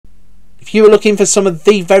If you are looking for some of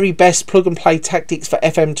the very best plug and play tactics for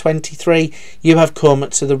FM23, you have come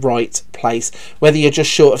to the right place. Whether you're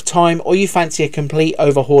just short of time or you fancy a complete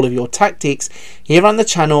overhaul of your tactics, here on the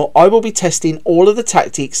channel I will be testing all of the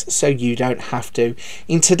tactics so you don't have to.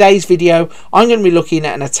 In today's video I'm going to be looking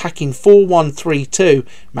at an attacking 4-1-3-2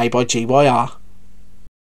 made by GYR.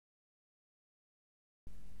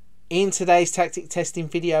 In today's tactic testing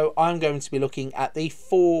video, I'm going to be looking at the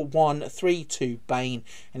 4-1-3-2 Bane,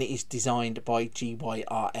 and it is designed by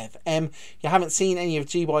GYRFM. If you haven't seen any of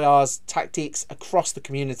GYR's tactics across the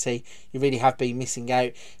community, you really have been missing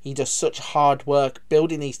out. He does such hard work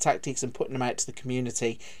building these tactics and putting them out to the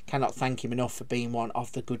community. Cannot thank him enough for being one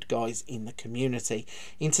of the good guys in the community.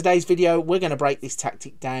 In today's video, we're going to break this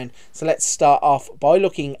tactic down. So let's start off by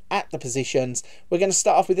looking at the positions. We're going to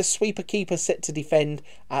start off with a sweeper keeper set to defend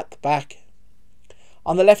at the back.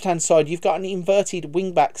 On the left hand side you've got an inverted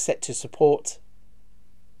wing back set to support.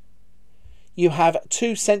 You have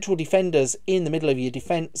two central defenders in the middle of your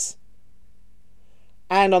defence,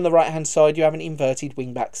 and on the right hand side you have an inverted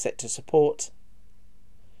wing back set to support.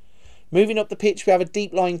 Moving up the pitch we have a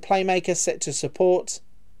deep lying playmaker set to support.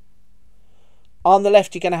 On the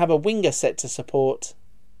left you're going to have a winger set to support.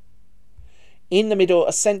 In the middle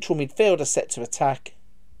a central midfielder set to attack.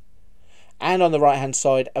 And on the right hand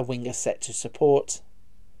side a winger set to support.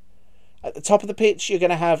 At the top of the pitch you're going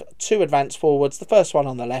to have two advanced forwards, the first one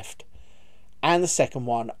on the left and the second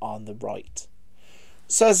one on the right.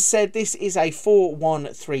 So as I said, this is a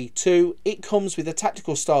 4-1-3-2. It comes with a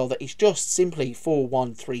tactical style that is just simply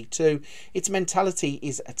 4-1-3-2. Its mentality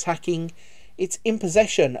is attacking. Its in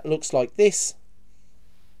possession looks like this.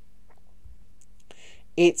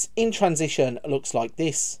 Its in transition looks like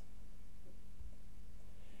this.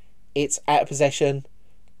 Its out of possession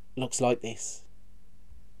looks like this.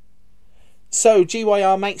 So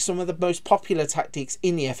GYR makes some of the most popular tactics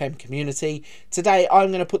in the FM community. Today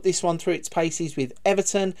I'm going to put this one through its paces with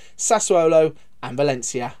Everton, Sassuolo and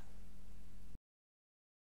Valencia.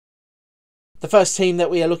 The first team that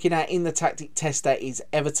we are looking at in the tactic tester is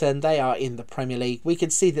Everton. They are in the Premier League. We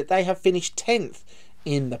can see that they have finished 10th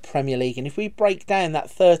in the Premier League, and if we break down that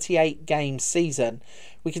 38 game season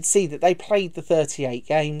we can see that they played the 38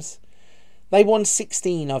 games. They won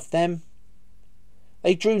 16 of them.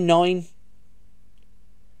 They drew 9.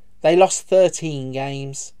 They lost 13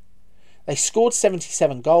 games. They scored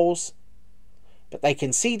 77 goals, but they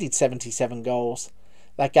conceded 77 goals.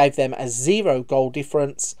 That gave them a 0 goal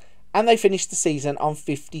difference, and they finished the season on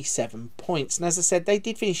 57 points. And as I said, they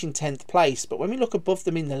did finish in 10th place, but when we look above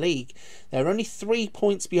them in the league, they're only 3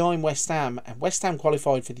 points behind West Ham, and West Ham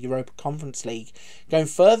qualified for the Europa Conference League. Going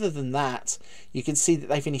further than that, you can see that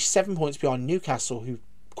they finished 7 points behind Newcastle, who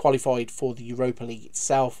qualified for the Europa League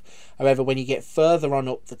itself. However, when you get further on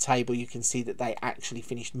up the table, you can see that they actually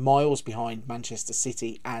finished miles behind Manchester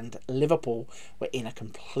City, and Liverpool were in a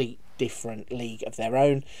complete different league of their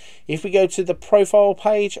own. If we go to the profile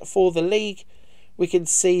page for the league, we can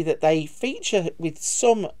see that they feature with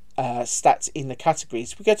some stats in the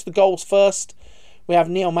categories. If we go to the goals first, we have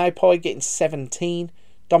Neil Maupay getting 17,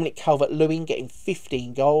 Dominic Calvert-Lewin getting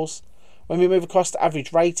 15 goals. When we move across to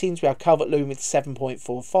average ratings, we have Calvert-Lewin with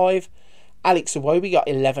 7.45. Alex Iwobi got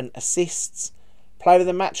 11 assists. Player of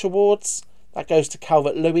the Match awards, that goes to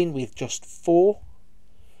Calvert-Lewin with just 4.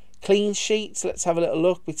 Clean sheets, let's have a little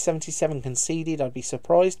look. With 77 conceded, I'd be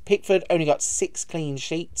surprised. Pickford only got 6 clean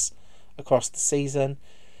sheets across the season.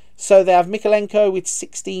 So they have Mikalenko with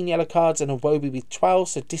 16 yellow cards and Iwobi with 12,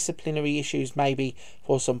 so disciplinary issues maybe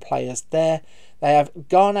for some players there. They have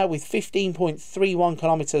Garner with 15.31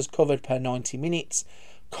 kilometres covered per 90 minutes.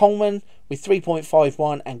 Coleman with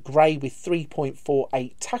 3.51 and Gray with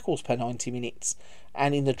 3.48 tackles per 90 minutes.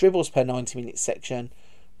 And in the dribbles per 90 minutes section,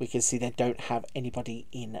 we can see they don't have anybody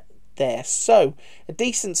in there. So a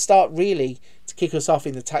decent start really to kick us off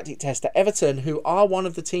in the tactic tester. Everton, who are one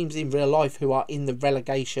of the teams in real life who are in the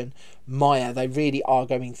relegation mire, they really are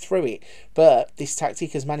going through it, but this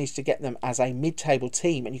tactic has managed to get them as a mid-table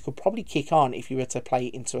team, and you could probably kick on if you were to play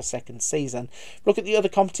into a second season. Look at the other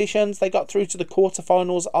competitions. They got through to the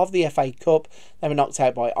quarterfinals of the FA Cup. They were knocked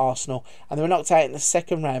out by Arsenal, and they were knocked out in the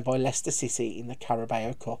second round by Leicester City in the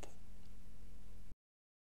Carabao Cup.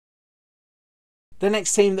 The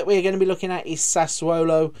next team that we're going to be looking at is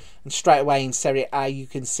Sassuolo, and straight away in Serie A you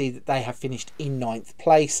can see that they have finished in 9th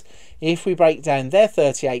place. If we break down their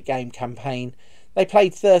 38 game campaign, they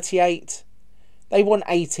played 38, they won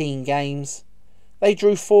 18 games, they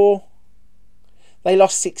drew 4, they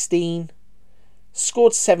lost 16,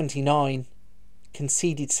 scored 79,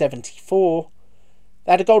 conceded 74,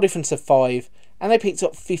 they had a goal difference of 5, and they picked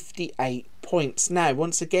up 58 points. Now,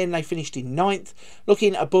 once again, they finished in 9th.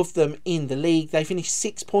 Looking above them in the league, they finished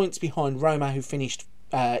 6 points behind Roma, who finished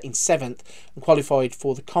in 7th and qualified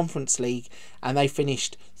for the Conference League, and they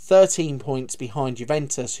finished 13 points behind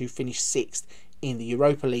Juventus, who finished 6th in the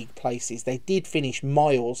Europa League places. They did finish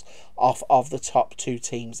miles off of the top 2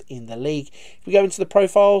 teams in the league. If we go into the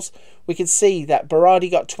profiles, we can see that Berardi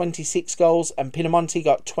got 26 goals and Pinamonti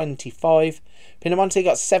got 25. Pinamonti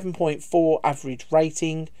got 7.4 average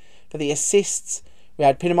rating. For the assists, we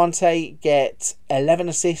had Pinamonti get 11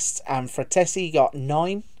 assists and Fratesi got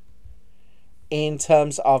 9. In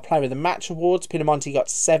terms of Player of the Match awards, Pinamonti got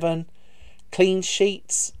 7. Clean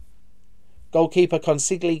sheets, goalkeeper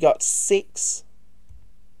Consigli got 6.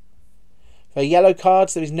 For yellow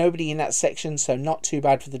cards, there is nobody in that section, so not too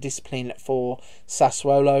bad for the discipline for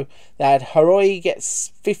Sassuolo. They had Haroi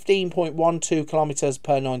gets 15.12 kilometres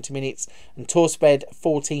per 90 minutes and Torsped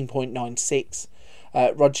 14.96.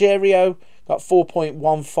 Rogerio got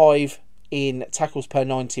 4.15 in tackles per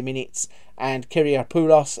 90 minutes and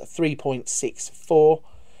Kyriapoulos 3.64.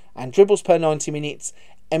 And dribbles per 90 minutes,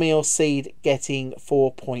 Emil Seed getting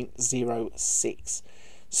 4.06.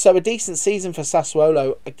 So a decent season for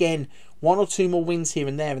Sassuolo. Again, 1 or 2 more wins here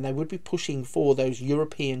and there, and they would be pushing for those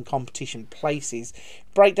European competition places.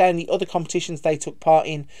 Break down the other competitions they took part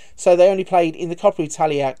in. So they only played in the Coppa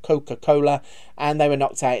Italia Coca-Cola, and they were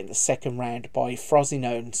knocked out in the second round by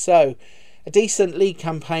Frosinone. So a decent league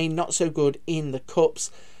campaign, not so good in the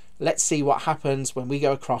cups. Let's see what happens when we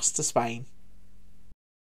go across to Spain.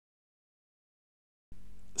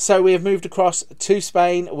 So we have moved across to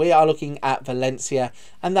Spain. We are looking at Valencia,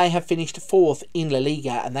 and they have finished 4th in La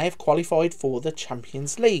Liga, and they have qualified for the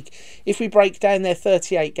Champions League. If we break down their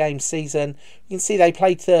 38 game season, you can see they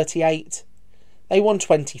played 38, they won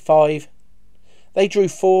 25, they drew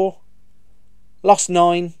 4, lost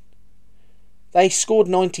 9, they scored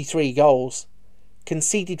 93 goals,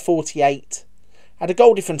 conceded 48, had a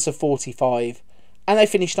goal difference of 45, and they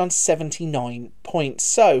finished on 79 points.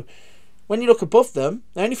 So when you look above them,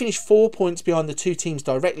 they only finished 4 points behind the 2 teams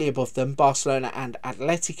directly above them, Barcelona and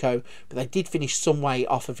Atletico, but they did finish some way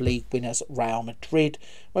off of league winners Real Madrid.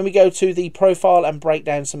 When we go to the profile and break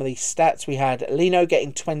down some of these stats, we had Lino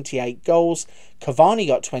getting 28 goals, Cavani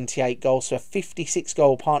got 28 goals, so a 56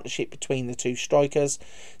 goal partnership between the 2 strikers,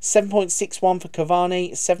 7.61 for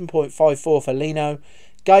Cavani, 7.54 for Lino.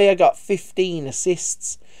 Gaia got 15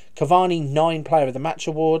 assists, Cavani 9 Player of the Match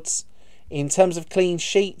awards. In terms of clean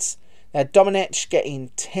sheets, Domenech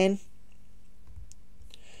getting 10.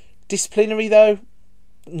 Disciplinary though,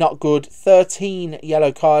 not good. 13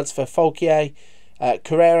 yellow cards for Folkier.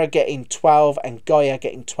 Carrera getting 12 and Gaia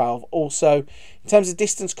getting 12 also. In terms of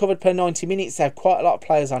distance covered per 90 minutes, they have quite a lot of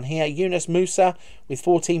players on here. Yunus Musa with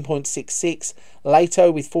 14.66,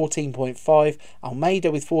 Leito with 14.5,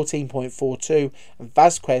 Almeida with 14.42 and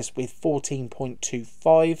Vasquez with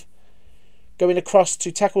 14.25. Going across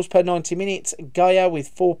to tackles per 90 minutes, Gaia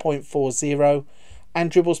with 4.40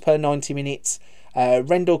 and dribbles per 90 minutes,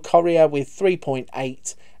 Rendell Correa with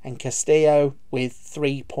 3.8 and Castillo with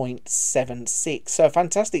 3.76. So a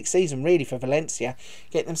fantastic season really for Valencia,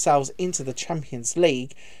 getting themselves into the Champions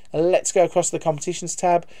League. Let's go across the competitions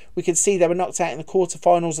tab. We can see they were knocked out in the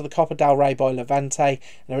quarterfinals of the Copa del Rey by Levante, and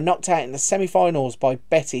they were knocked out in the semi-finals by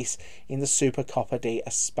Betis in the Super Copa de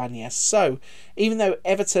España. So even though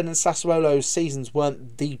Everton and Sassuolo's seasons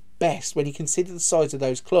weren't the best, when you consider the size of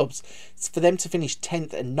those clubs, for them to finish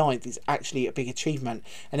 10th and 9th is actually a big achievement.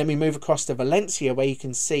 And then we move across to Valencia, where you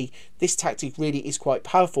can see this tactic really is quite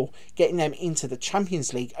powerful, getting them into the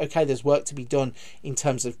Champions League. Okay, there's work to be done in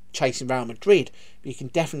terms of chasing Real Madrid, but you can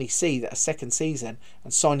definitely see that a second season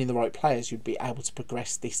and signing the right players, you'd be able to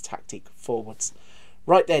progress this tactic forwards.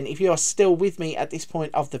 Right then, if you are still with me at this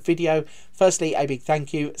point of the video, firstly, a big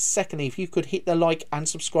thank you. Secondly, if you could hit the like and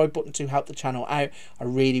subscribe button to help the channel out, I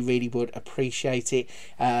really would appreciate it.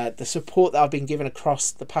 The support that I've been given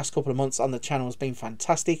across the past couple of months on the channel has been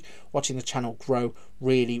fantastic. Watching the channel grow,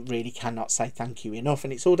 really cannot say thank you enough.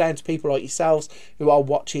 And it's all down to people like yourselves who are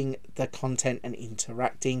watching the content and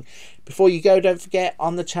interacting. Before you go, don't forget,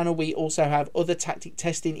 on the channel we also have other tactic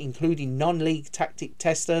testing, including non-league tactic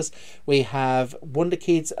testers. We have Wonder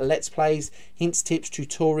Kids, Let's Plays, hints, tips,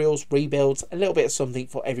 tutorials, rebuilds, a little bit of something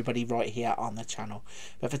for everybody right here on the channel.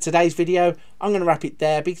 But for today's video, I'm going to wrap it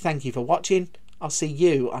there. Big thank you for watching. I'll see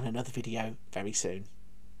you on another video very soon.